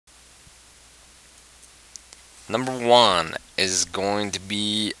Number 1 is going to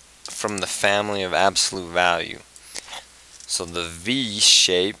be from the family of absolute value. So the V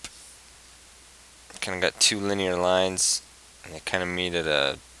shape kind of got two linear lines and they kind of meet at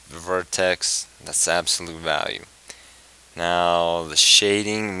a vertex. That's absolute value. Now the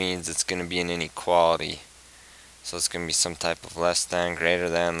shading means it's going to be an inequality. So it's going to be some type of less than, greater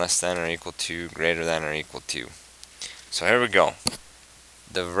than, less than or equal to, greater than or equal to. So here we go.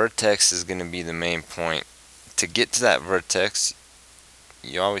 The vertex is going to be the main point. To get to that vertex,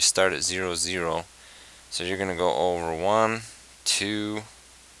 you always start at 0, 0. So you're going to go over 1, 2,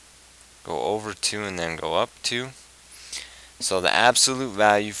 go over 2, and then go up 2. So the absolute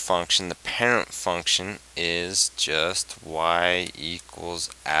value function, the parent function, is just y equals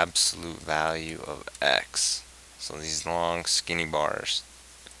absolute value of x. So these long skinny bars.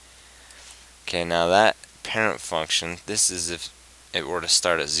 Okay, now that parent function, this is if it were to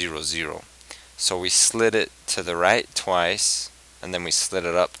start at 0, 0. So we slid it to the right twice, and then we slid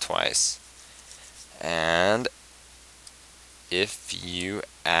it up twice. And if you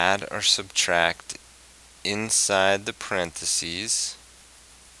add or subtract inside the parentheses,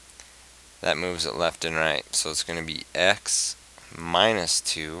 that moves it left and right. So it's going to be x minus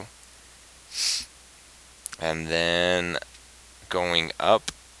 2, and then going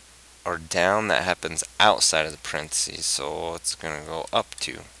up or down, that happens outside of the parentheses, so it's going to go up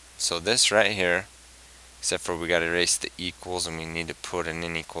 2. So this right here, except for we got to erase the equals and we need to put an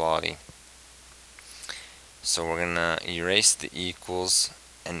inequality. So we're going to erase the equals,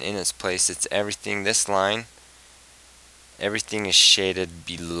 and in its place it's everything, this line, everything is shaded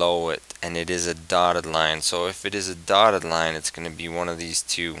below it, and it is a dotted line. So if it is a dotted line, it's going to be one of these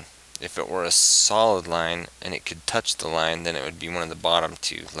two. If it were a solid line and it could touch the line, then it would be one of the bottom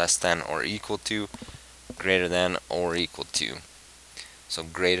two, less than or equal to, greater than or equal to. So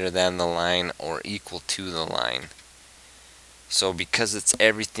greater than the line or equal to the line. So because it's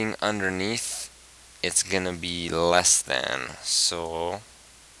everything underneath, it's going to be less than. So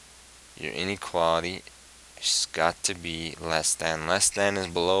your inequality has got to be less than. Less than is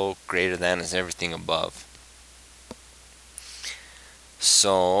below, greater than is everything above.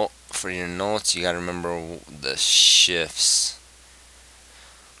 So for your notes, you got to remember the shifts.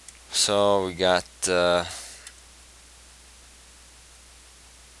 So we got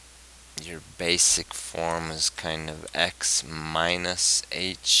your basic form is kind of x minus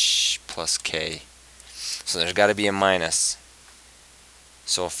h plus k. So there's got to be a minus.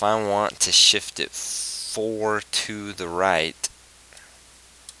 So if I want to shift it 4 to the right,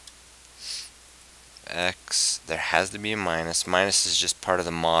 x, there has to be a minus. Minus is just part of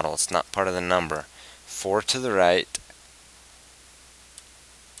the model. It's not part of the number. 4 to the right,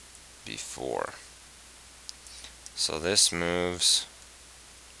 be 4. So this moves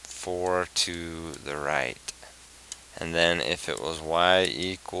 4 to the right. And then if it was y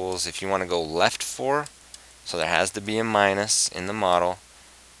equals, if you want to go left 4, so there has to be a minus in the model.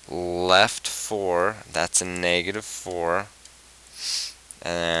 Left 4, that's a negative 4.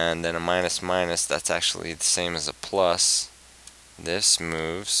 And then a minus minus, that's actually the same as a plus. This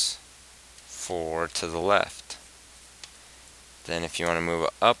moves 4 to the left. Then if you want to move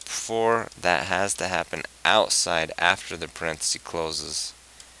it up 4, that has to happen outside after the parenthesis closes.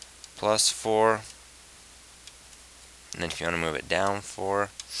 Plus 4. And then if you want to move it down 4,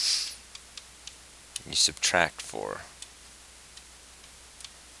 you subtract 4.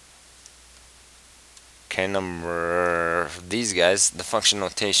 Okay, these guys, the function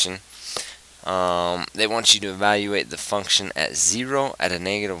notation, they want you to evaluate the function at 0, at a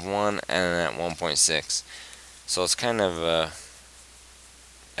negative 1, and at 1.6. So it's kind of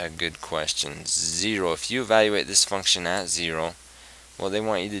a good question. 0, if you evaluate this function at 0, what they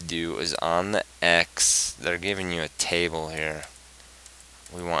want you to do is on the x, they're giving you a table here.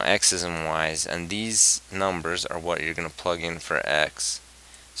 We want x's and y's, and these numbers are what you're going to plug in for x.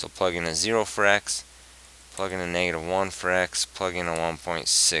 So plug in a 0 for x, plug in a negative 1 for x, plug in a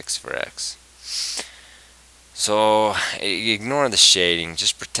 1.6 for x. So ignore the shading,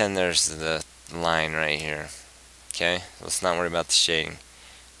 just pretend there's the line right here. Okay, let's not worry about the shading.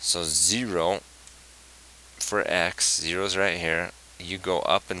 So 0 for x, 0 is right here. You go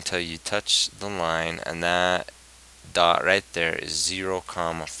up until you touch the line, and that dot right there is 0,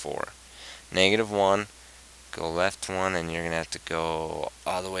 4. Negative 1, go left 1, and you're going to have to go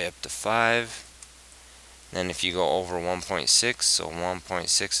all the way up to 5. Then if you go over 1.6, so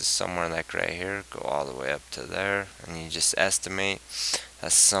 1.6 is somewhere like right here, go all the way up to there, and you just estimate.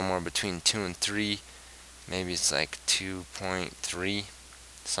 That's somewhere between 2 and 3. Maybe it's like 2.3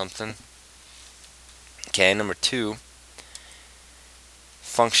 something. Okay, number 2.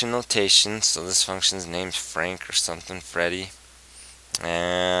 function notation. So this function's name's Frank or something, Freddy.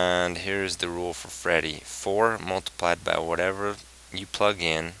 And here's the rule for Freddy. 4 multiplied by whatever you plug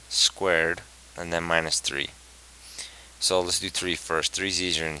in, squared, and then minus 3. So let's do 3 first. 3 is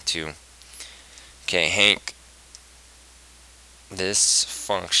easier than 2. Okay, Hank, this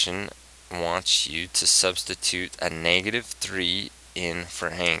function wants you to substitute a negative 3 in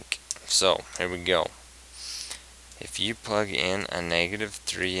for Hank. So here we go. If you plug in a negative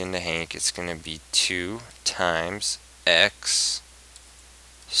 3 into Hank, it's going to be 2 times x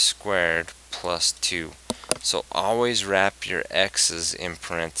squared plus 2. So always wrap your x's in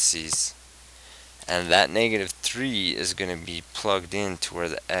parentheses. And that negative 3 is going to be plugged into where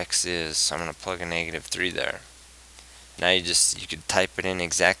the x is. So I'm going to plug a negative 3 there. Now you could type it in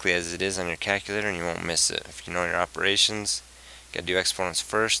exactly as it is on your calculator and you won't miss it. If you know your operations, you got to do exponents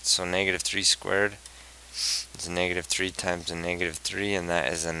first. So negative 3 squared is a negative 3 times a negative 3, and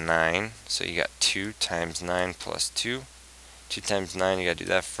that is a 9. So you got 2 times 9 plus 2. 2 times 9, you got to do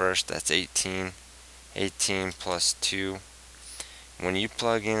that first. That's 18. 18 plus 2. When you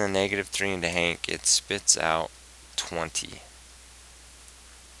plug in a negative 3 into Hank, it spits out 20.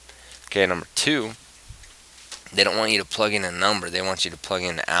 Okay, number 2. They don't want you to plug in a number. They want you to plug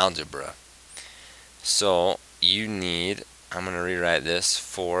in algebra. So you need, I'm going to rewrite this,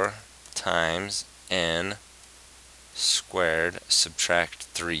 4 times n squared subtract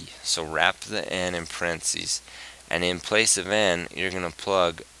 3. So wrap the n in parentheses. And in place of n, you're going to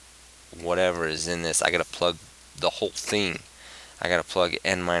plug whatever is in this. I got to plug the whole thing. I got to plug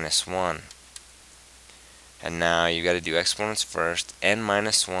n minus 1. And now you got to do exponents first. N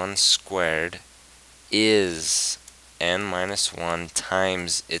minus 1 squared is n minus 1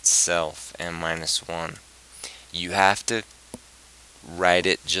 times itself, n minus 1. You have to write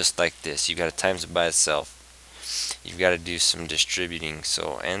it just like this. You got to times it by itself. You've got to do some distributing.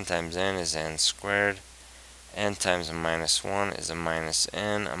 So n times n is n squared. N times a minus 1 is a minus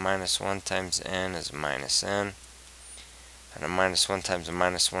n. A minus 1 times n is a minus n. And a minus 1 times a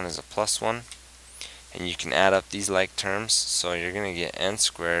minus 1 is a plus 1. And you can add up these like terms. So you're going to get n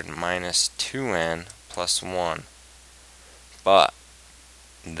squared minus 2n plus 1. But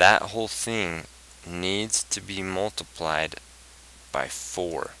that whole thing needs to be multiplied by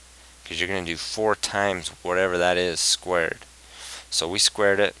 4. Because you're going to do 4 times whatever that is squared. So we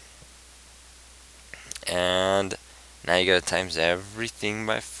squared it. And now you got to times everything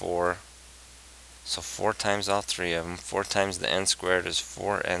by 4. So 4 times all 3 of them. 4 times the n squared is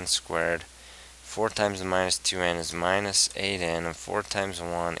 4n squared. 4 times the minus 2n is minus 8n. And 4 times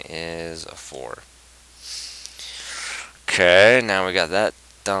 1 is a 4. Okay, now we got that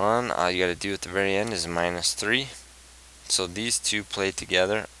done. All you got to do at the very end is minus 3. So these two play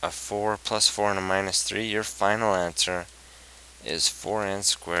together. A 4 plus 4 and a minus 3. Your final answer is 4n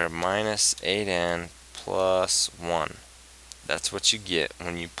squared minus 8n plus 1. That's what you get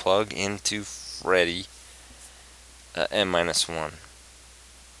when you plug into Freddy n minus 1.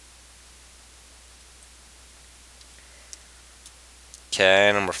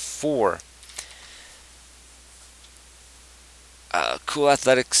 Okay, number 4. Cool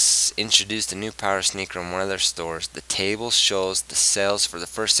Athletics introduced a new power sneaker in one of their stores. The table shows the sales for the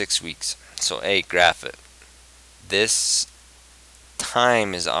first 6 weeks. So A, graph it. This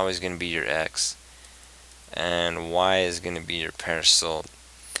time is always going to be your X. And Y is going to be your pair sold.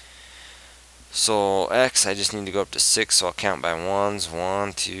 So X, I just need to go up to 6, so I'll count by ones.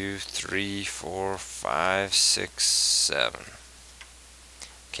 1, 2, 3, 4, 5, 6, 7.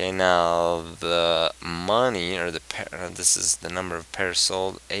 Okay, now the money, or the this is the number of pairs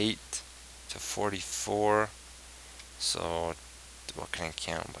sold, 8 to 44. So what can I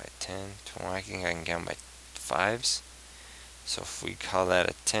count by? 10, 20, I can count by 5s. So if we call that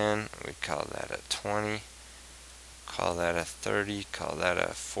a 10, we call that a 20, call that a 30, call that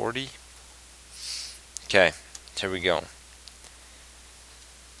a 40. Okay, here we go.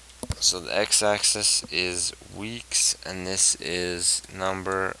 So the x-axis is weeks, and this is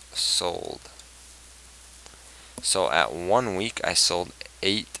number sold. So at 1 week, I sold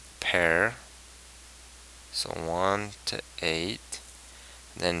 8 pair. So 1 to 8.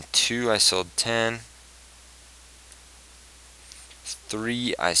 Then 2, I sold 10.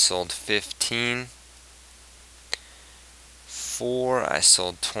 3, I sold 15. 4, I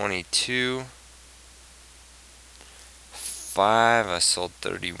sold 22. 5, I sold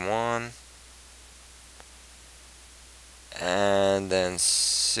 31. And then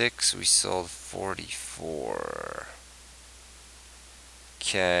 6, we sold 44.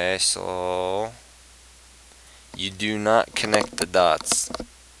 Okay, so you do not connect the dots.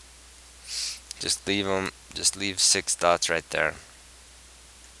 Just leave 6 dots right there.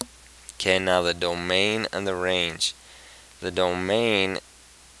 Okay, now the domain and the range. The domain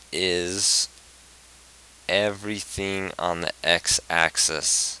is everything on the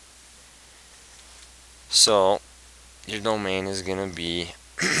x-axis. So your domain is going to be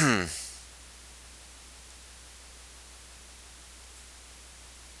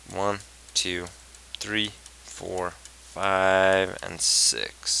 1, 2, 3, 4, 5, and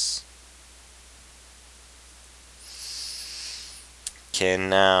 6. Okay,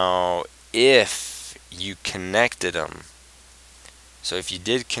 now if you connected them, so if you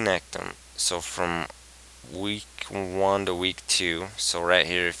did connect them, so from week 1 to week 2, so right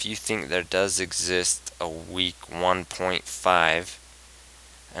here, if you think there does exist a week 1.5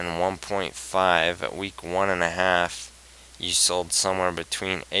 and 1.5 at week 1.5, you sold somewhere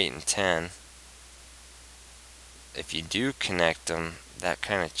between 8 and 10. If you do connect them, that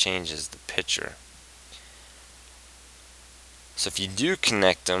kind of changes the picture. So if you do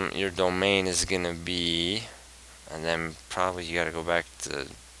connect them, your domain is going to be, and then probably you got to go back to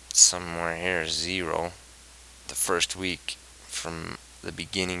somewhere here, 0. The first week, from the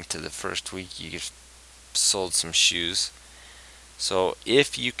beginning to the first week, you sold some shoes. So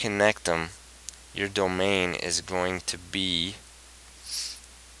if you connect them, your domain is going to be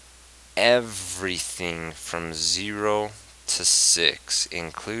everything from 0 to 6,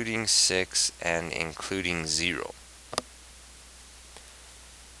 including 6 and including 0.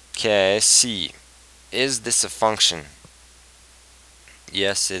 Okay, C. Is this a function?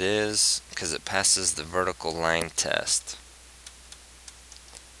 Yes, it is, because it passes the vertical line test.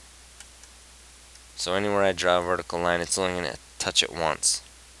 So anywhere I draw a vertical line, it's only going to touch it once.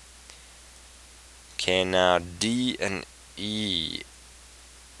 Okay, now D and E.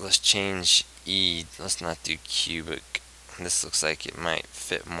 Let's change E. Let's not do cubic. This looks like it might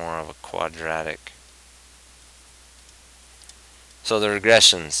fit more of a quadratic. So the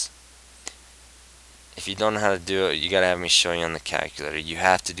regressions. If you don't know how to do it, you gotta have me show you on the calculator. You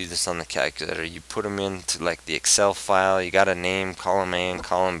have to do this on the calculator. You put them into like the Excel file. You gotta name column A and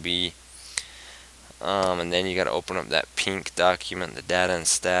column B. And then you gotta open up that pink document, the data and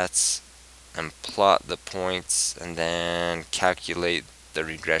stats, and plot the points, and then calculate the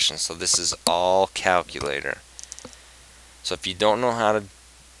regression. So this is all calculator. So if you don't know how to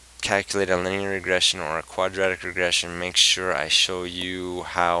calculate a linear regression or a quadratic regression, make sure I show you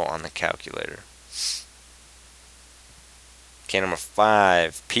how on the calculator. Okay, number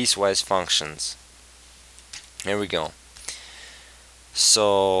 5, piecewise functions. Here we go.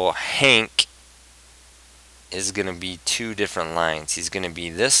 So Hank is going to be 2 different lines. He's going to be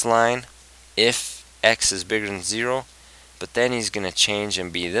this line if x is bigger than 0, but then he's going to change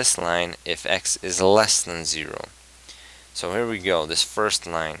and be this line if x is less than 0. So here we go, this first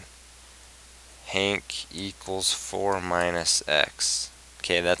line. Hank equals 4 minus x.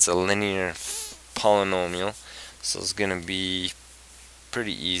 Okay, that's a linear polynomial, so it's going to be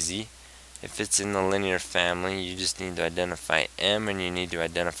pretty easy. If it's in the linear family, you just need to identify m and you need to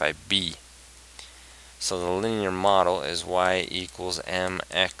identify b. So the linear model is y equals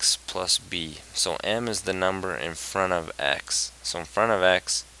mx plus b. So m is the number in front of x. So in front of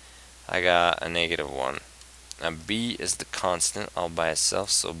x, I got a -1. Now b is the constant all by itself,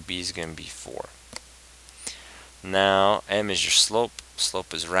 so b is going to be 4. Now m is your slope.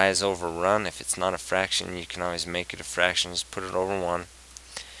 Slope is rise over run. If it's not a fraction, you can always make it a fraction. Just put it over 1.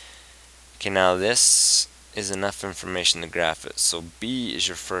 Okay, now this is enough information to graph it. So B is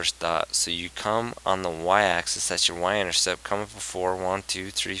your first dot. So you come on the y-axis, that's your y-intercept, come up before 1,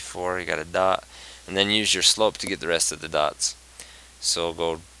 2, 3, 4, you got a dot, and then use your slope to get the rest of the dots. So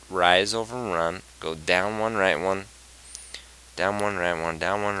go rise over run, go down 1, right 1, down 1, right 1,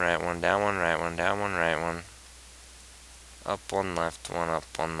 down 1, right 1, down 1, right 1, down 1, right 1, up 1, left 1, up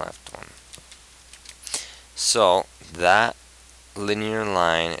 1, left 1. So that linear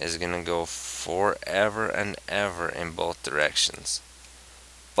line is going to go forever and ever in both directions.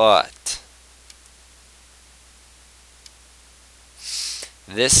 But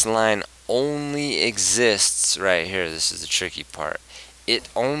this line only exists right here. This is the tricky part. It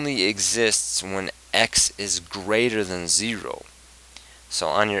only exists when x is greater than 0. So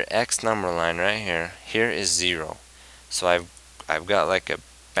on your x number line right here, here is 0. So I've got like a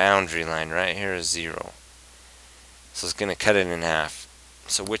boundary line right here is 0. So it's going to cut it in half.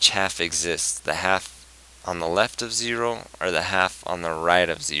 So which half exists? The half on the left of 0 or the half on the right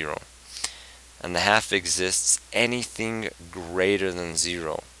of 0? And the half exists anything greater than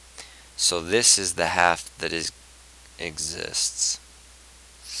 0. So this is the half that exists.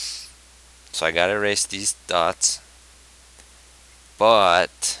 So I gotta erase these dots,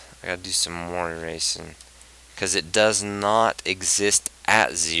 but I gotta do some more erasing because it does not exist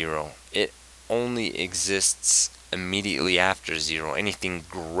at 0. it only exists immediately after 0, anything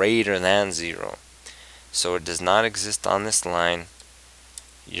greater than 0. So it does not exist on this line.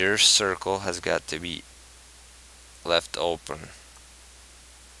 Your circle has got to be left open.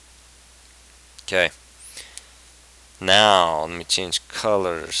 Okay. Now, let me change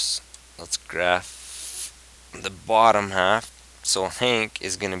colors. Let's graph the bottom half. So Hank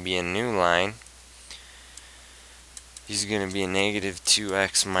is going to be a new line. He's going to be a negative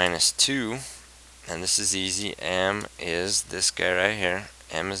 2x minus 2. And this is easy. M is this guy right here.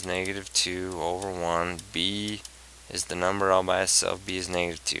 M is negative 2 over 1. B is the number all by itself. B is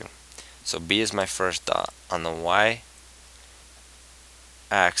negative 2. So B is my first dot. On the y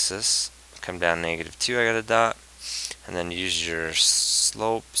axis, come down negative 2, I got a dot. And then use your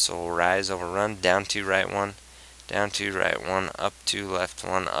slope, so rise over run, down 2, right 1, down 2, right 1, up 2, left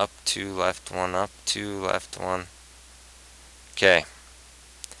 1, up 2, left 1, up 2, left 1. Okay,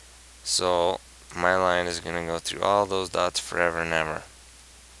 so my line is going to go through all those dots forever and ever.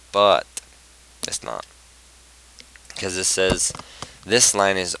 But it's not, because it says this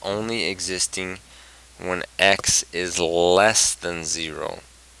line is only existing when x is less than 0.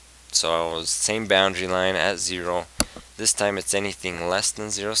 So it was same boundary line at 0. This time it's anything less than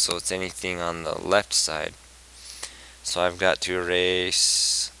 0, so it's anything on the left side. So I've got to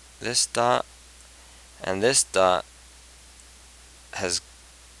erase this dot, and this dot has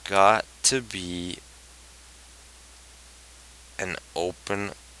got to be an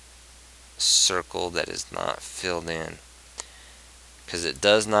open circle that is not filled in, because it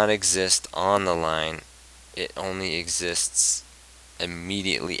does not exist on the line. It only exists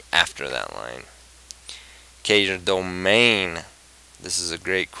immediately after that line. Okay, your domain. This is a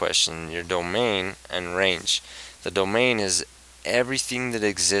great question. Your domain and range. The domain is everything that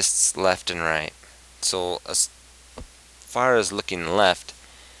exists left and right. So as far as looking left,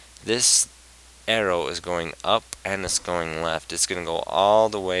 this arrow is going up and it's going left. It's going to go all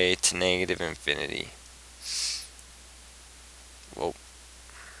the way to negative infinity. Whoa.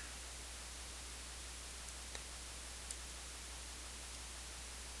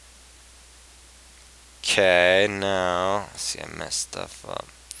 Okay, now, let's see, I messed stuff up.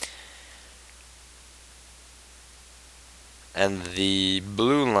 And the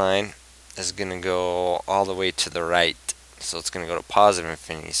blue line is going to go all the way to the right. So it's going to go to positive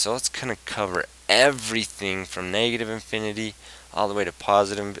infinity. So it's going to cover everything from negative infinity all the way to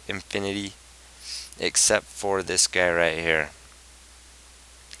positive infinity, except for this guy right here.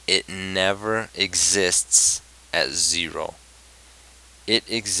 It never exists at 0. It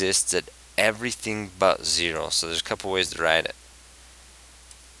exists at everything but 0. So there's a couple ways to write it.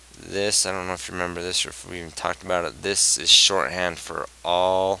 This, I don't know if you remember this or if we even talked about it, this is shorthand for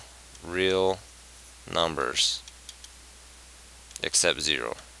all real numbers except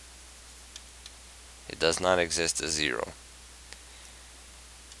 0. It does not exist as 0.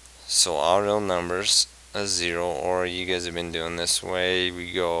 So all real numbers as 0, or you guys have been doing this way,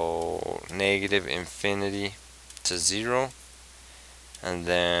 we go negative infinity to 0, and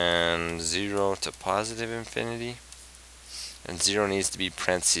then 0 to positive infinity. And 0 needs to be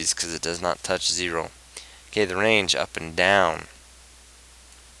parentheses because it does not touch 0. Okay, the range up and down.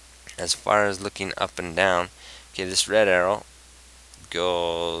 As far as looking up and down, okay, this red arrow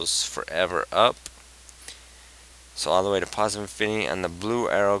goes forever up, so all the way to positive infinity, and the blue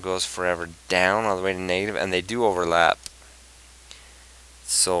arrow goes forever down all the way to negative, and they do overlap.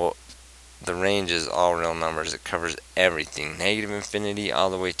 So the range is all real numbers. It covers everything, negative infinity all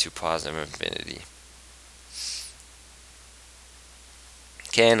the way to positive infinity.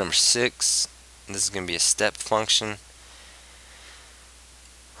 Okay, number 6, this is going to be a step function.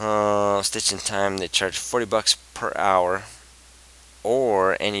 Stitching time, they charge $40 per hour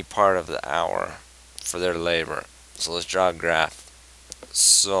or any part of the hour for their labor. So let's draw a graph.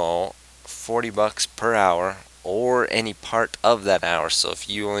 So $40 per hour or any part of that hour. So if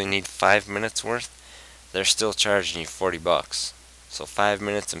you only need 5 minutes worth, they're still charging you $40. So 5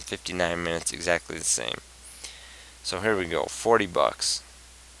 minutes and 59 minutes, exactly the same. So here we go, $40.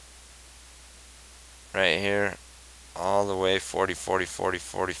 Right here, all the way 40, 40, 40,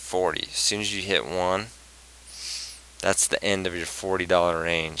 40, 40. As soon as you hit 1, that's the end of your $40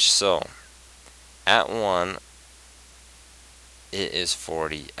 range. So at 1, it is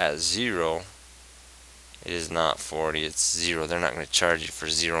 40. At 0, it is not 40, it's 0. They're not going to charge you for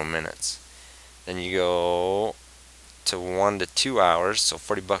 0 minutes. Then you go to 1 to 2 hours, so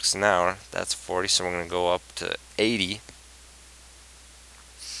 $40 an hour, that's 40, so we're going to go up to 80.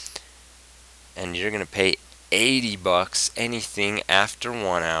 And you're going to pay $80 anything after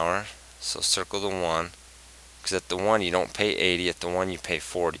 1 hour, so circle the 1, because at the 1 you don't pay 80, at the 1 you pay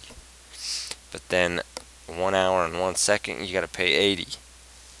 40. but then 1 hour and 1 second you got to pay 80.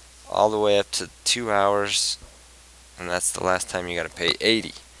 All the way up to 2 hours, and that's the last time you got to pay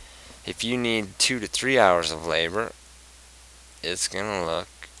 80. If you need 2 to 3 hours of labor, it's gonna look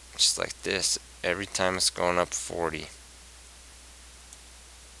just like this. Every time it's going up 40.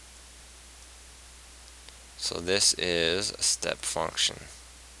 So this is a step function.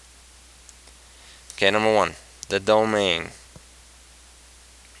 Okay, number 1, the domain.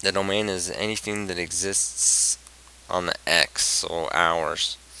 The domain is anything that exists on the X, so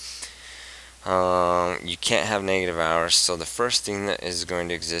hours. You can't have negative hours, so the first thing that is going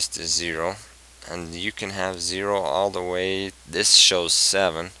to exist is 0. And you can have 0 all the way, this shows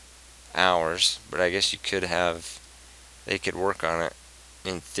 7 hours, but I guess you could have, they could work on it,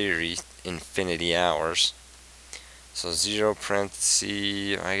 in theory, infinity hours. So 0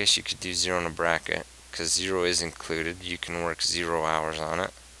 parenthesis, I guess you could do 0 in a bracket, because 0 is included, you can work 0 hours on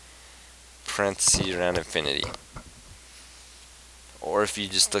it. Parenthesis around infinity. Or if you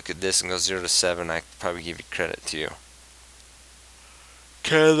just look at this and go 0 to 7, I could probably give you credit to you.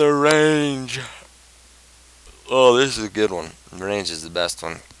 Okay, the range. Oh, this is a good one. The range is the best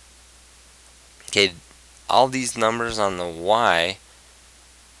one. Okay, all these numbers on the Y,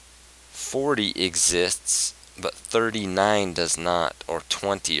 40 exists, but 39 does not, or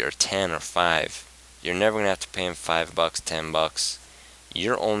 20, or 10, or 5. You're never going to have to pay him $5, $10.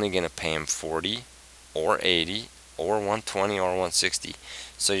 You're only going to pay him 40, or 80, or 120, or 160.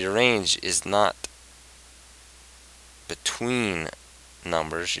 So your range is not between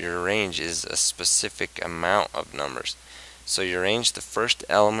numbers. Your range is a specific amount of numbers. So your range, the first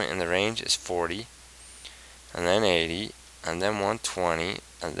element in the range is 40, and then 80, and then 120,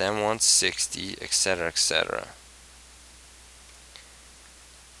 and then 160, etc., etc.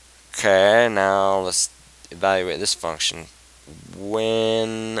 Okay, now let's evaluate this function.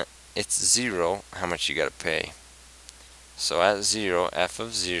 When it's 0, how much you gotta pay? So at 0, f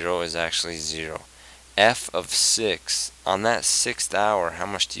of 0 is actually 0. F of 6, on that 6th hour, how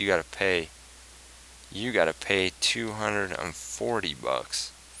much do you gotta pay? You gotta pay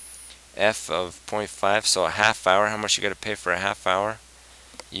 $240. F of 0.5, so a half hour, how much you gotta pay for a half hour?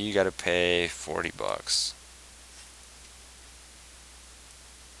 You gotta pay $40.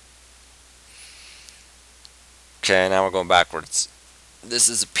 Okay, now we're going backwards. This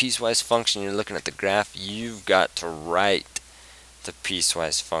is a piecewise function. You're looking at the graph. You've got to write the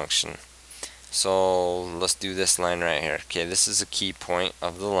piecewise function. So let's do this line right here. Okay, this is a key point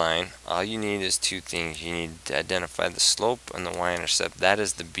of the line. All you need is 2 things. You need to identify the slope and the y-intercept. That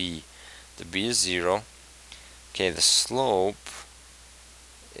is the b. The b is 0. Okay, the slope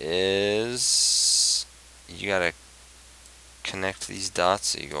is, you gotta connect these dots.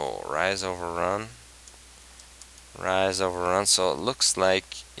 So you go rise over run, rise over run. So it looks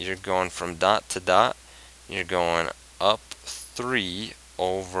like you're going from dot to dot. You're going up 3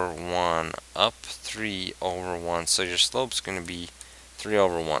 over 1, up 3 over 1. So your slope's going to be 3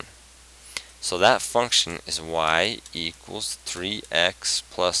 over 1. So that function is y equals 3x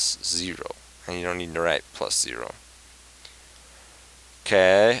plus 0. And you don't need to write plus 0.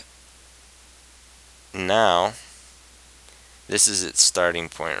 Okay. Now, this is its starting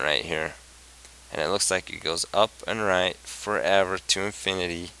point right here. And it looks like it goes up and right forever to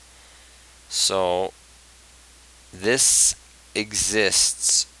infinity. So this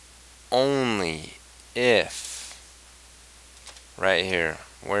exists only if, right here,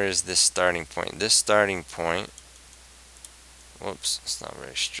 where is this starting point? This starting point, whoops, it's not a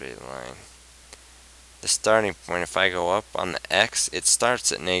very straight line. The starting point, if I go up on the x, it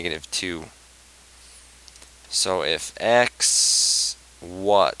starts at -2. So if x,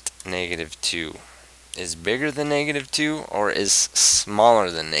 what, -2, is bigger than -2 or is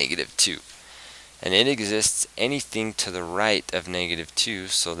smaller than -2? And it exists anything to the right of -2,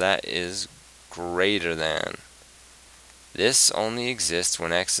 so that is greater than. This only exists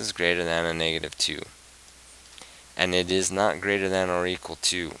when x is greater than a -2. And it is not greater than or equal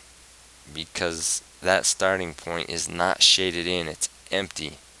to, because that starting point is not shaded in, it's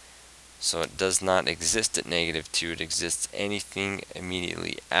empty. So it does not exist at -2, it exists anything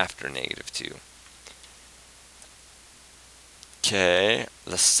immediately after -2. Okay,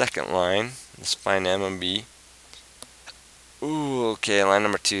 the second line, let's find M and B. Ooh, okay, line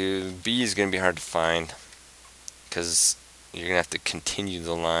number 2. B is going to be hard to find because you're going to have to continue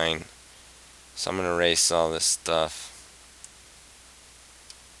the line. So I'm going to erase all this stuff.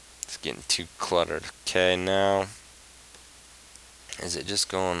 It's getting too cluttered. Okay, now, is it just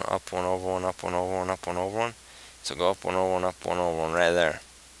going up 1 over 1, up 1 over 1, up 1 over 1? So go up 1 over 1, up 1 over 1, right there.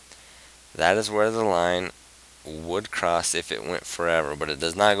 That is where the line would cross if it went forever, but it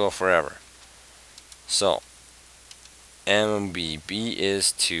does not go forever. So m and b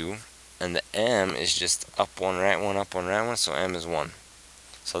is 2, and the m is just up one, right one, up one, right one, so m is 1.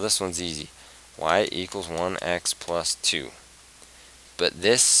 So this one's easy. Y equals 1x plus 2. But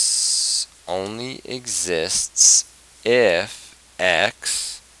this only exists if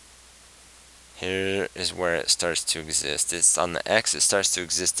x, here is where it starts to exist. It's on the x, it starts to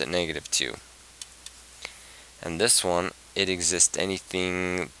exist at -2. And this one, it exists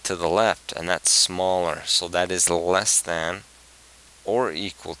anything to the left, and that's smaller. So that is less than or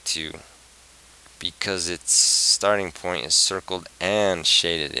equal to, because its starting point is circled and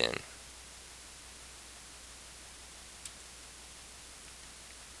shaded in.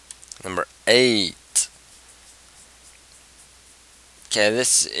 Number 8. Okay,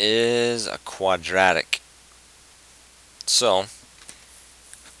 this is a quadratic. So,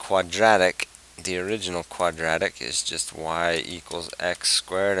 quadratic, the original quadratic is just y equals x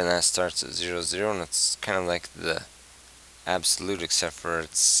squared, and that starts at 0, 0, and it's kind of like the absolute, except for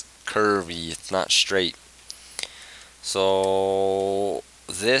it's curvy, it's not straight. So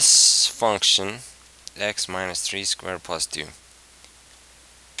this function, x minus 3 squared plus 2.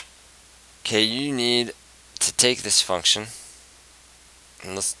 Okay, you need to take this function,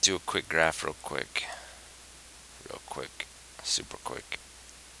 and let's do a quick graph real quick, super quick.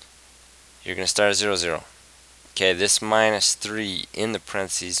 You're going to start at 0, 0. Okay, this minus 3 in the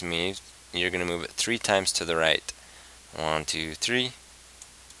parentheses means you're going to move it 3 times to the right. 1, 2, 3.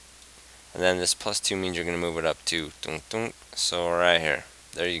 And then this plus 2 means you're going to move it up 2. Dun, dun. So right here.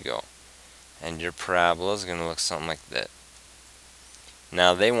 There you go. And your parabola is going to look something like that.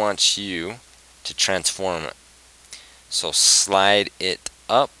 Now they want you to transform it. So slide it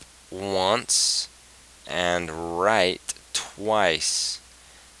up once and right twice.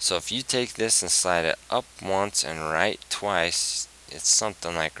 So if you take this and slide it up once and right twice, it's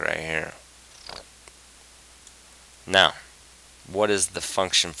something like right here. Now, what is the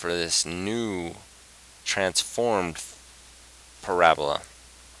function for this new transformed parabola?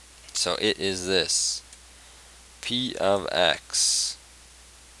 So it is this, p of x.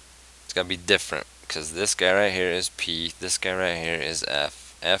 It's got to be different, because this guy right here is p, this guy right here is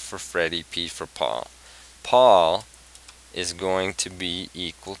f. F for Freddy, p for Paul. Paul is going to be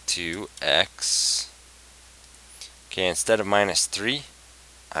equal to x. Okay, instead of minus 3,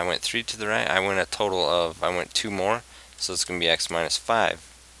 I went 3 to the right. I went 2 more, so it's going to be x minus 5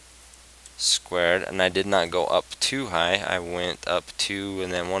 squared. And I did not go up too high. I went up 2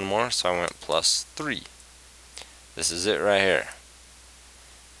 and then 1 more, so I went plus 3. This is it right here.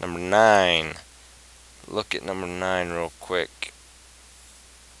 Number 9. Look at number 9 real quick.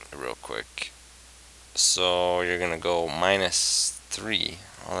 So you're going to go minus 3.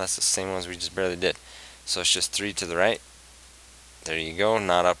 Oh, that's the same ones we just barely did. So it's just 3 to the right. There you go,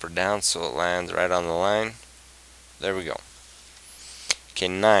 not up or down, so it lands right on the line. There we go. Okay,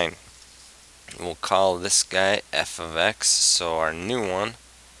 9. We'll call this guy f of x, so our new one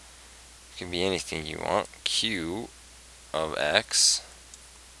can be anything you want. Q of x.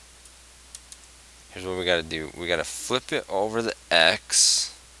 Here's what we got to do. We got to flip it over the x,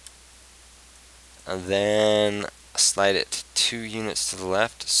 and then slide it 2 units to the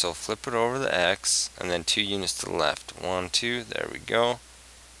left. So flip it over the x, and then 2 units to the left. 1, 2, there we go.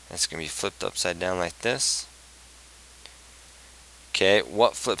 It's going to be flipped upside down like this. Okay,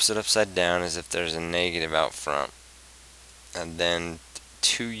 what flips it upside down is if there's a negative out front. And then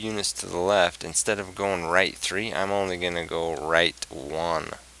 2 units to the left, instead of going right 3, I'm only going to go right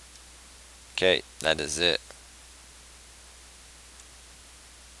 1. Okay, that is it.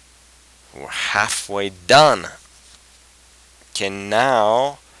 We're halfway done. Okay,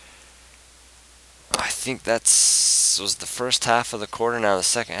 now I think that was the first half of the quarter. Now the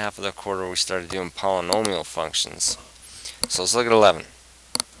second half of the quarter we started doing polynomial functions. So let's look at 11.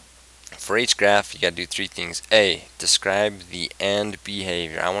 For each graph, you got to do 3 things. A, describe the end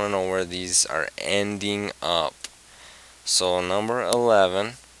behavior. I want to know where these are ending up. So number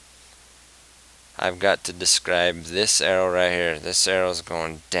 11, I've got to describe this arrow right here. This arrow is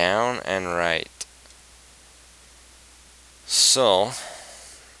going down and right. So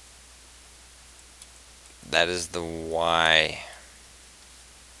that is the y.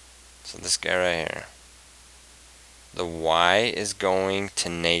 So this guy right here. The y is going to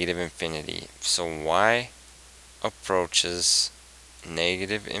negative infinity. So y approaches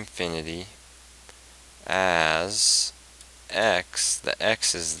negative infinity as x. The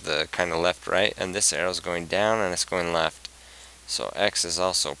x is the kind of left right, and this arrow is going down and it's going left. So x is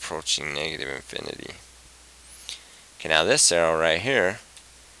also approaching negative infinity. Okay, now this arrow right here,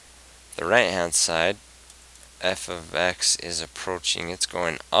 the right hand side, f of x is approaching, it's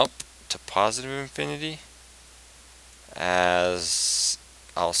going up to positive infinity, as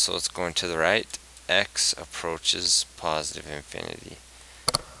also it's going to the right, x approaches positive infinity.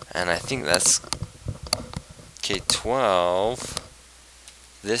 And I think that's K12.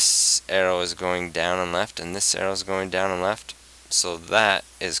 This arrow is going down and left, and this arrow is going down and left. So that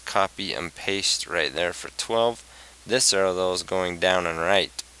is copy and paste right there for 12. This arrow though is going down and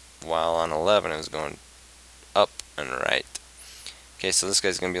right, while on 11 it was going up and right. Okay, so this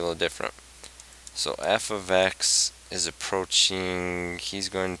guy's going to be a little different. So f of x is approaching, he's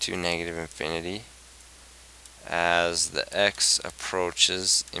going to negative infinity as the x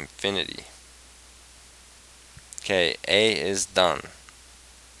approaches infinity. Okay, A is done.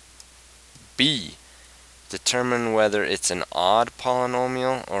 B, determine whether it's an odd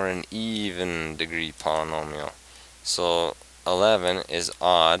polynomial or an even degree polynomial. So 11 is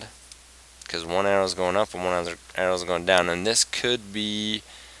odd because one arrow is going up and one other arrow is going down, and this could be,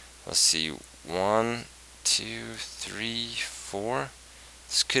 let's see, 1, 2, 3, 4.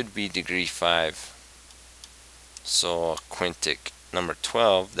 This could be degree 5. So quintic. Number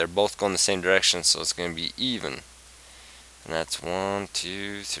 12, they're both going the same direction, so it's going to be even. And that's 1,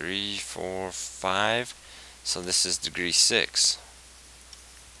 2, 3, 4, 5. So this is degree 6.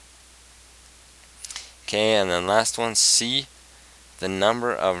 Okay, and then last one, C, the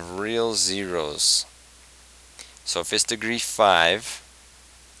number of real zeros. So if it's degree 5,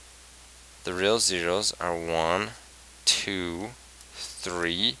 the real zeros are 1, 2,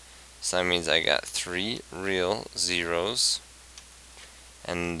 3. So that means I got 3 real zeros.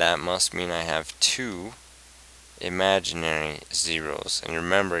 And that must mean I have 2 imaginary zeros. And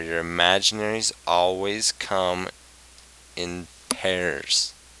remember, your imaginaries always come in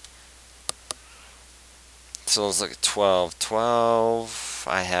pairs. So let's look at 12. 12,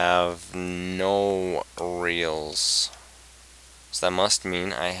 I have no reals. So that must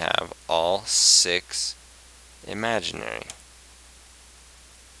mean I have all 6 imaginary.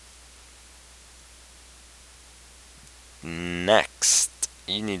 Next,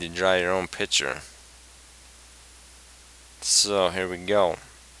 you need to draw your own picture. So here we go.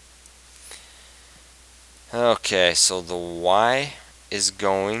 Okay, so the y is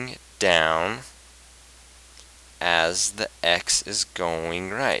going down as the x is going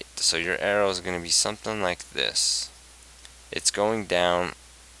right. So your arrow is going to be something like this. It's going down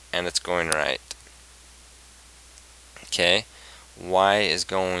and it's going right. Okay, y is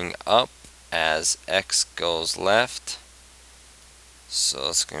going up as x goes left. So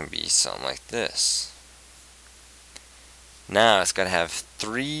it's going to be something like this. Now it's got to have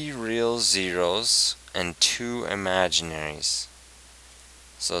 3 real zeros and 2 imaginaries.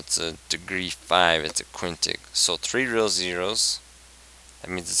 So it's a degree 5, it's a quintic. So 3 real zeros, that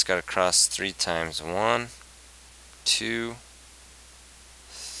means it's got to cross 3 times. 1, 2,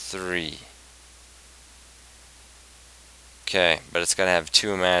 3. Okay, but it's got to have 2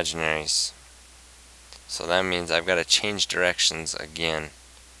 imaginaries. So that means I've got to change directions again.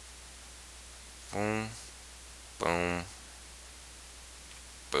 Boom, boom,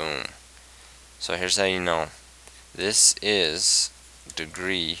 boom. So here's how you know. This is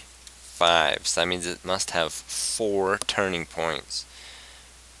degree 5. So that means it must have 4 turning points.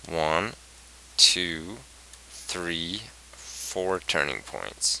 1, 2, 3, 4 turning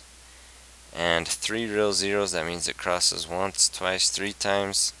points. And 3 real zeros, that means it crosses once, twice, 3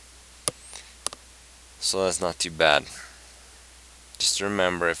 times. So that's not too bad. Just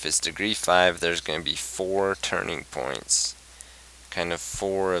remember, if it's degree 5, there's going to be 4 turning points. Kind of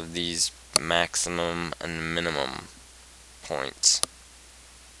 4 of these maximum and minimum points.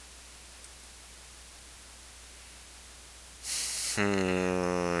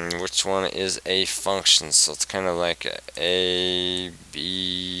 Which one is a function? So it's kind of like A,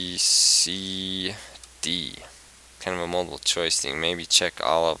 B, C, D. Kind of a multiple choice thing. Maybe check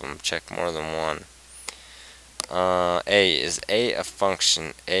all of them. Check more than one. A, is A a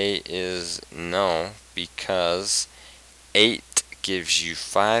function? A is no, because 8 gives you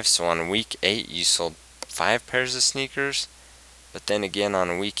 5. So on week 8 you sold 5 pairs of sneakers. But then again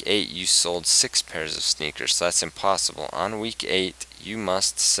on week 8 you sold 6 pairs of sneakers. So that's impossible. On week 8 you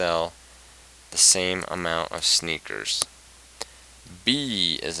must sell the same amount of sneakers.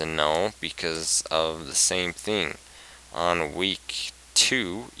 B is a no because of the same thing. On week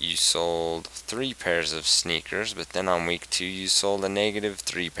 2 you sold 3 pairs of sneakers, but then on week 2 you sold a negative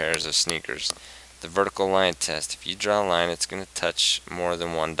 3 pairs of sneakers. The vertical line test, if you draw a line it's going to touch more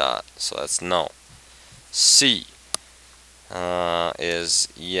than one dot, so that's no. C is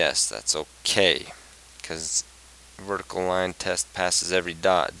yes, that's okay, because vertical line test passes every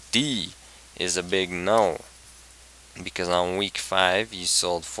dot. D is a big no. because on week 5 you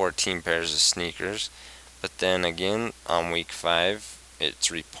sold 14 pairs of sneakers, but then again on week 5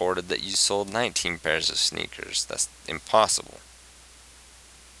 it's reported that you sold 19 pairs of sneakers. That's impossible.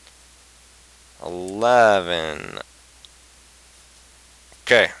 11.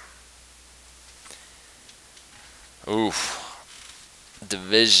 Okay. Oof.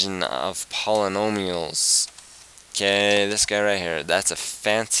 Division of polynomials. Okay, this guy right here, that's a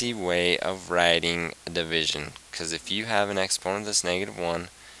fancy way of writing a division. Because if you have an exponent that's -1,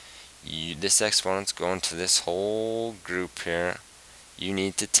 this exponent's going to this whole group here. You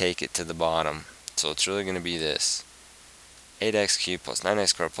need to take it to the bottom. So it's really going to be this. 8x cubed plus 9x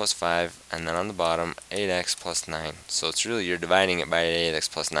squared plus 5, and then on the bottom, 8x plus 9. So it's really, you're dividing it by 8x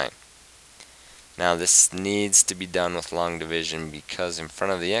plus 9. Now this needs to be done with long division because in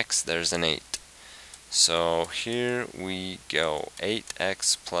front of the x there's an 8. So here we go,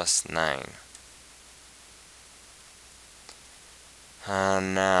 8x plus 9.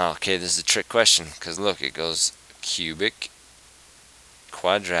 Now, okay, this is a trick question because look, it goes cubic,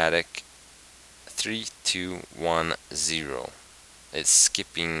 quadratic, 3, 2, 1, 0. It's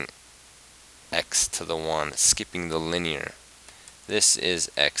skipping x to the 1, it's skipping the linear. This is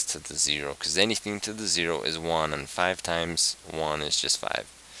x to the 0 because anything to the 0 is 1, and 5 times 1 is just 5.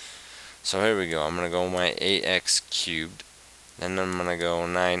 So here we go. I'm going to go my 8x cubed, then I'm going to go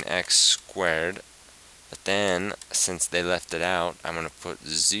 9x squared, but then since they left it out, I'm going to put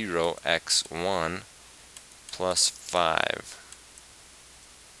 0x1 plus 5.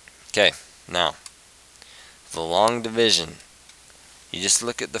 Okay, now the long division. You just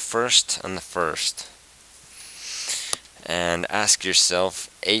look at the first and the first and ask yourself,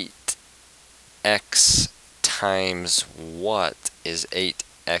 8x times what is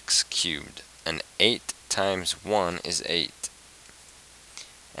 8x cubed? And 8 times 1 is 8.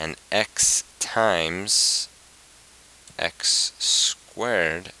 And x times x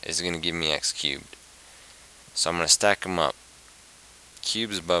squared is going to give me x cubed. So I'm going to stack them up.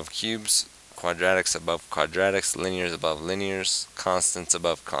 Cubes above cubes, quadratics above quadratics, linears above linears, constants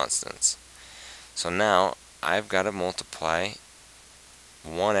above constants. So now I've got to multiply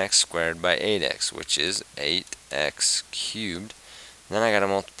 1x squared by 8x, which is 8x cubed. Then I got to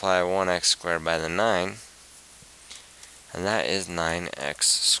multiply 1x squared by the 9, and that is 9x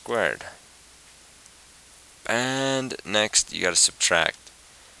squared. And next you got to subtract.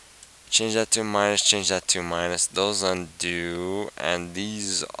 Change that to a minus, change that to a minus. Those undo, and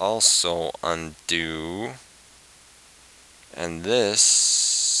these also undo. And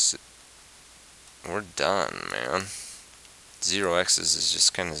this, we're done, man. 0x's is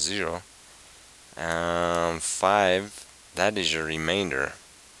just kind of 0. 5, that is your remainder.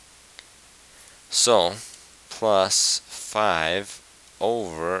 So, plus 5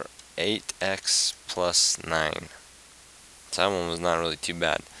 over 8x plus 9. So that one was not really too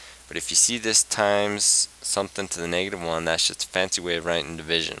bad. But if you see this times something to the -1, that's just a fancy way of writing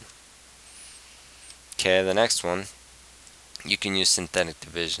division. Okay, the next one, you can use synthetic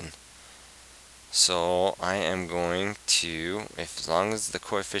division. So I am going to, as long as the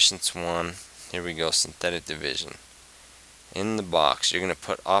coefficient's 1, here we go, synthetic division. In the box, you're going to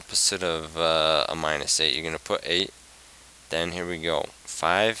put opposite of a -8. You're going to put 8. Then here we go,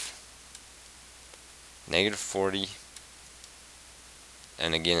 5, -40,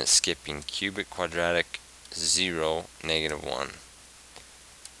 and again it's skipping cubic, quadratic, 0, -1.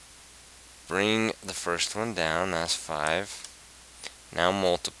 Bring the first one down, that's 5. Now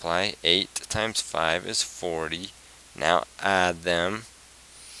multiply, 8 times 5 is 40. Now add them,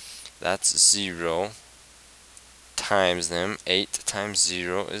 that's 0. Times them, 8 times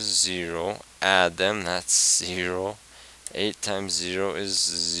 0 is 0. Add them, that's 0. 8 times 0 is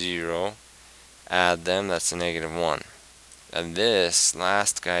 0. Add them, that's a -1. And this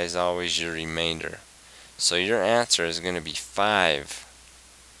last guy is always your remainder. So your answer is going to be 5.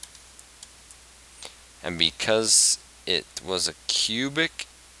 And because it was a cubic,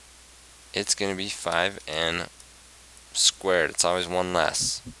 it's going to be 5n squared. It's always one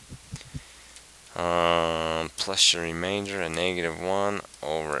less. Plus your remainder, a -1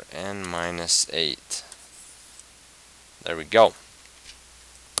 over n minus 8. There we go.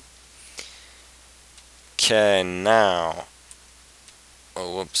 Okay, now,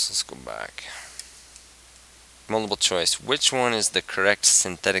 oh whoops, let's go back. Multiple choice. Which one is the correct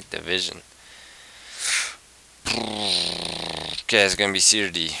synthetic division? Okay, it's gonna be C or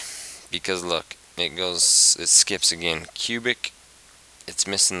D, because look, it skips again. Cubic, it's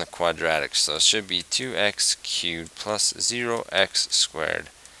missing the quadratic, so it should be 2x cubed plus 0x squared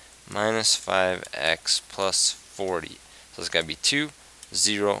minus 5x plus 40. So it's gotta be 2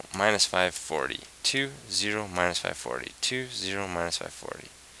 0, minus 540. 2, 0, minus 540. 2, 0, minus 540.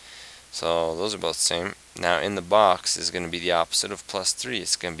 So those are both the same. Now in the box is going to be the opposite of plus 3.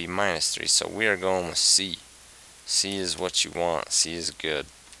 It's going to be minus 3. So we are going with C. C is what you want. C is good.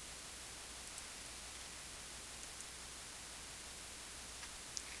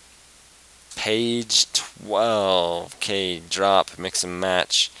 Page 12. Okay, drop, mix and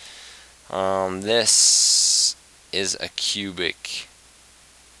match. This is a cubic.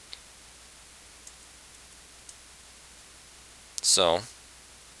 So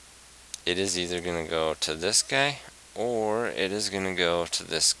it is either going to go to this guy or it is going to go to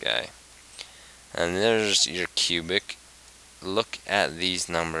this guy. And there's your cubic. Look at these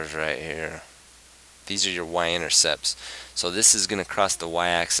numbers right here. These are your y-intercepts. So this is going to cross the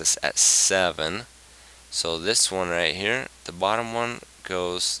y-axis at 7. So this one right here, the bottom one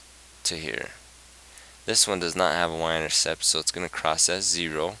goes to here. This one does not have a y-intercept, so it's going to cross at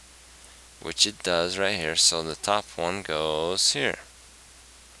 0, which it does right here. So the top one goes here.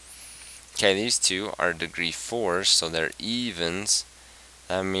 Okay, these two are degree 4s, so they're evens.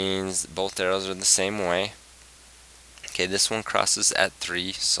 That means both arrows are the same way. Okay, this one crosses at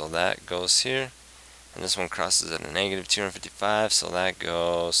 3, so that goes here. And this one crosses at a negative 255, so that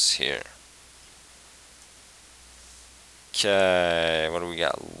goes here. Okay, what do we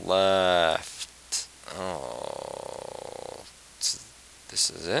got left? Oh, this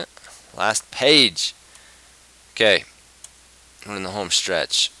is it. Last page. Okay, we're in the home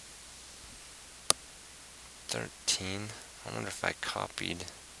stretch. 13. I wonder if I copied.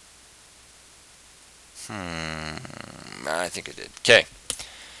 I think I did. Okay.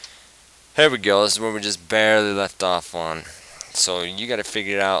 Here we go. This is where we just barely left off on. So you got to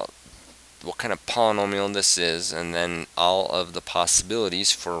figure out what kind of polynomial this is, and then all of the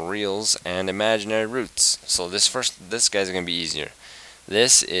possibilities for reals and imaginary roots. So this guy's going to be easier.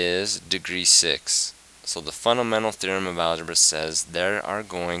 This is degree 6. So the fundamental theorem of algebra says there are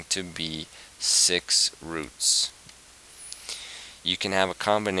going to be 6 roots. You can have a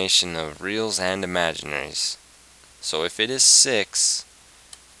combination of reals and imaginaries. So if it is 6,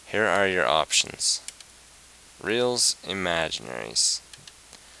 here are your options. Reals, imaginaries.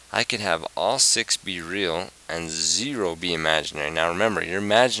 I could have all 6 be real and 0 be imaginary. Now remember, your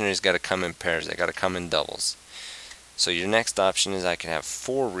imaginaries got to come in pairs. They got to come in doubles. So your next option is I can have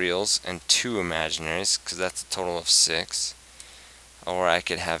 4 reals and 2 imaginaries, because that's a total of 6. Or I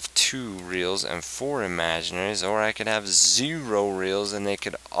could have 2 reals and 4 imaginaries, or I could have 0 reals and they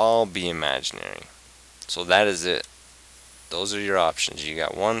could all be imaginary. So that is it. Those are your options. You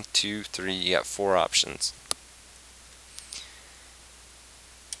got 1, 2, 3, you got 4 options.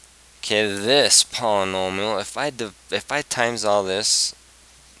 Okay, this polynomial, if I times all this,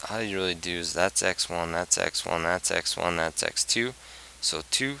 all you really do is that's x1, that's x1, that's x1, that's x2. So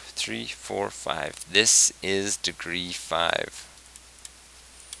 2, 3, 4, 5. This is degree 5.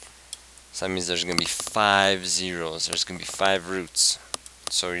 So that means there's going to be 5 zeros. There's going to be 5 roots.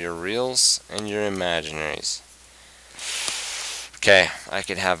 So your reals and your imaginaries. Okay, I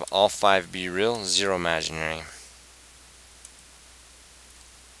could have all 5 be real, 0 imaginary.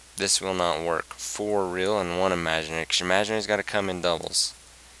 This will not work. 4 real and 1 imaginary, because your imaginary's got to come in doubles.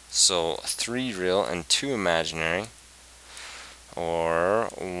 So 3 real and 2 imaginary, or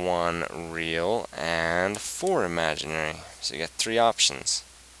 1 real and 4 imaginary. So you got 3 options.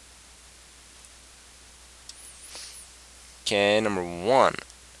 Okay, number 1.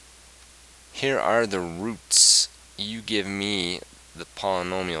 Here are the roots. You give me the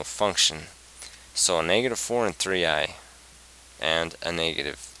polynomial function. So a negative 4 and 3i, and a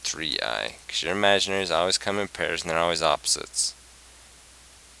negative 3i, because your imaginaries always come in pairs and they're always opposites.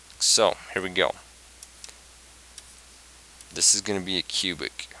 So here we go. This is going to be a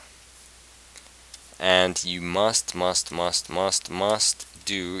cubic, and you must do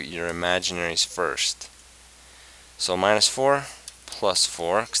your imaginaries first. So minus 4 plus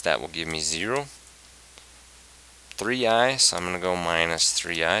 4, because that will give me 0. 3i, so I'm going to go minus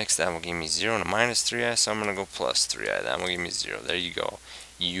 3i, because that will give me 0, and a minus 3i, so I'm going to go plus 3i, that will give me 0. There you go.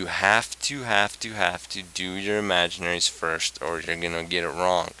 You have to do your imaginaries first, or you're going to get it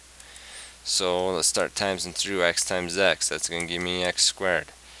wrong. So let's start timesing through. X times x, that's going to give me x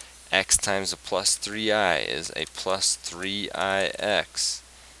squared. X times a plus 3i is a plus 3ix.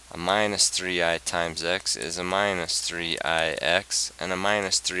 A minus 3i times x is a minus 3ix, and a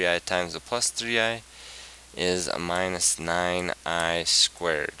minus 3i times a plus 3i is a minus 9i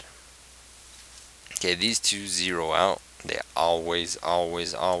squared. Okay, these two zero out. They always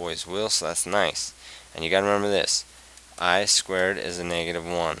will, so that's nice. And you gotta remember this. I squared is a negative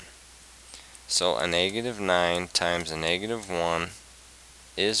 1. So a negative 9 times a negative 1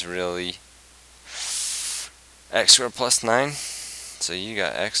 is really x squared plus 9. So you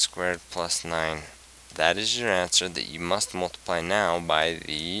got x squared plus 9. That is your answer that you must multiply now by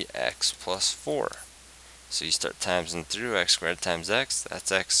the x plus 4. So you start timesing through x squared times x,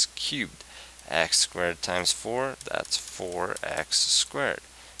 that's x cubed. X squared times 4, that's 4x squared.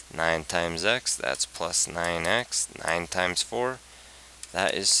 9 times x, that's plus 9x. 9 times 4,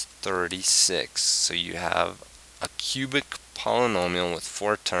 that is 36. So you have a cubic polynomial with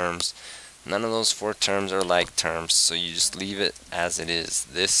 4 terms. None of those 4 terms are like terms, so you just leave it as it is.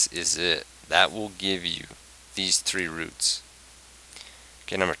 This is it. That will give you these 3 roots.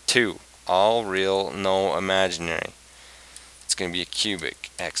 Okay, number 2. All real, no imaginary. It's going to be a cubic.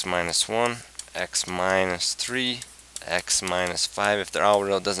 X minus 1, x minus 3, x minus 5. If they're all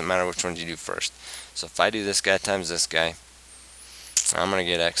real, it doesn't matter which ones you do first. So if I do this guy times this guy, I'm going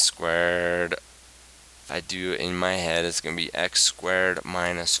to get x squared. If I do it in my head, it's going to be x squared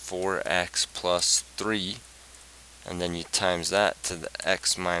minus 4x plus 3. And then you times that to the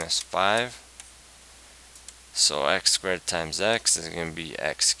x minus 5. So x squared times x is going to be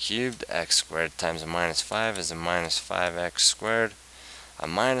x cubed. X squared times a minus 5 is a minus 5x squared. A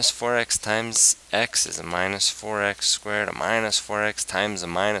minus 4x times x is a minus 4x squared. A minus 4x times a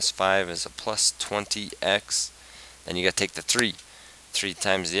minus 5 is a plus 20x. Then you got to take the 3. 3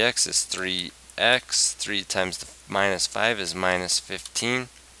 times the x is 3x. 3 times the minus 5 is minus 15.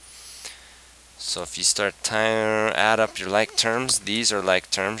 So if you start to add up your like terms, these are like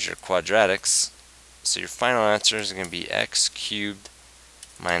terms, your quadratics. So your final answer is going to be x cubed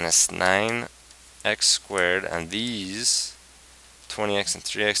minus 9x squared, and these 20x and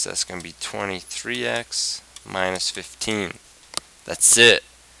 3x, that's going to be 23x minus 15. That's it.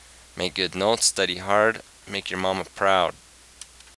 Make good notes, study hard, make your mama proud.